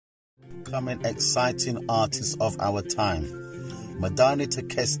up-and-coming exciting artist of our time. Madani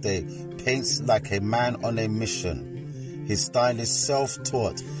Tekeste paints like a man on a mission. His style is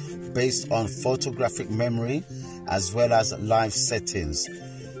self-taught, based on photographic memory as well as live settings.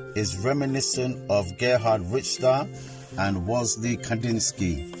 Is reminiscent of Gerhard Richter and Wassily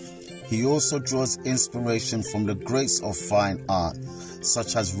Kandinsky. He also draws inspiration from the greats of fine art,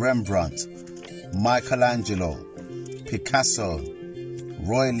 such as Rembrandt, Michelangelo, Picasso,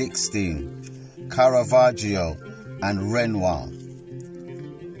 Roy Lichtenstein, Caravaggio, and Renoir.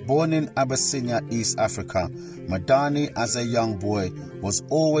 Born in Abyssinia, East Africa, Madani, as a young boy, was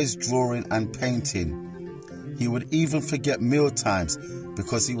always drawing and painting. He would even forget meal times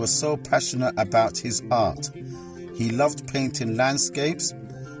because he was so passionate about his art. He loved painting landscapes,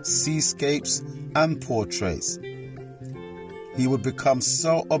 seascapes, and portraits. He would become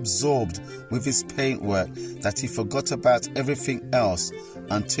so absorbed with his paintwork that he forgot about everything else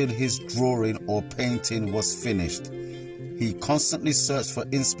until his drawing or painting was finished. He constantly searched for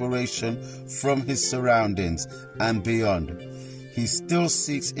inspiration from his surroundings and beyond. He still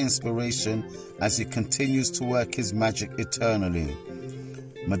seeks inspiration as he continues to work his magic eternally.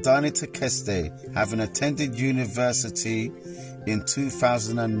 Madani Tekeste, having attended university in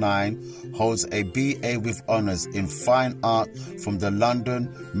 2009, holds a BA with honours in fine art from the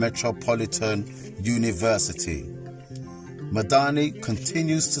London Metropolitan University. Madani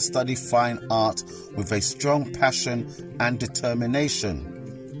continues to study fine art with a strong passion and determination.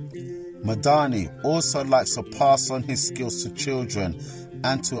 Madani also likes to pass on his skills to children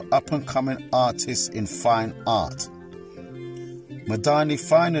and to up-and-coming artists in fine art. Madani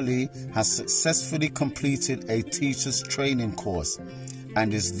finally has successfully completed a teacher's training course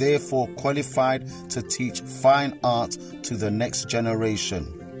and is therefore qualified to teach fine art to the next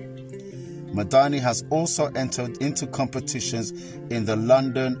generation. Madani has also entered into competitions in the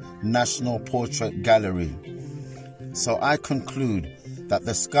London National Portrait Gallery. So I conclude that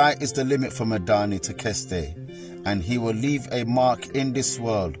the sky is the limit for Madani Tekeste, and he will leave a mark in this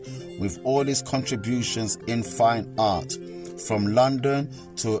world with all his contributions in fine art, from London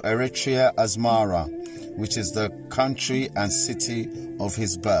to Eritrea Asmara, which is the country and city of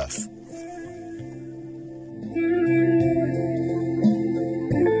his birth.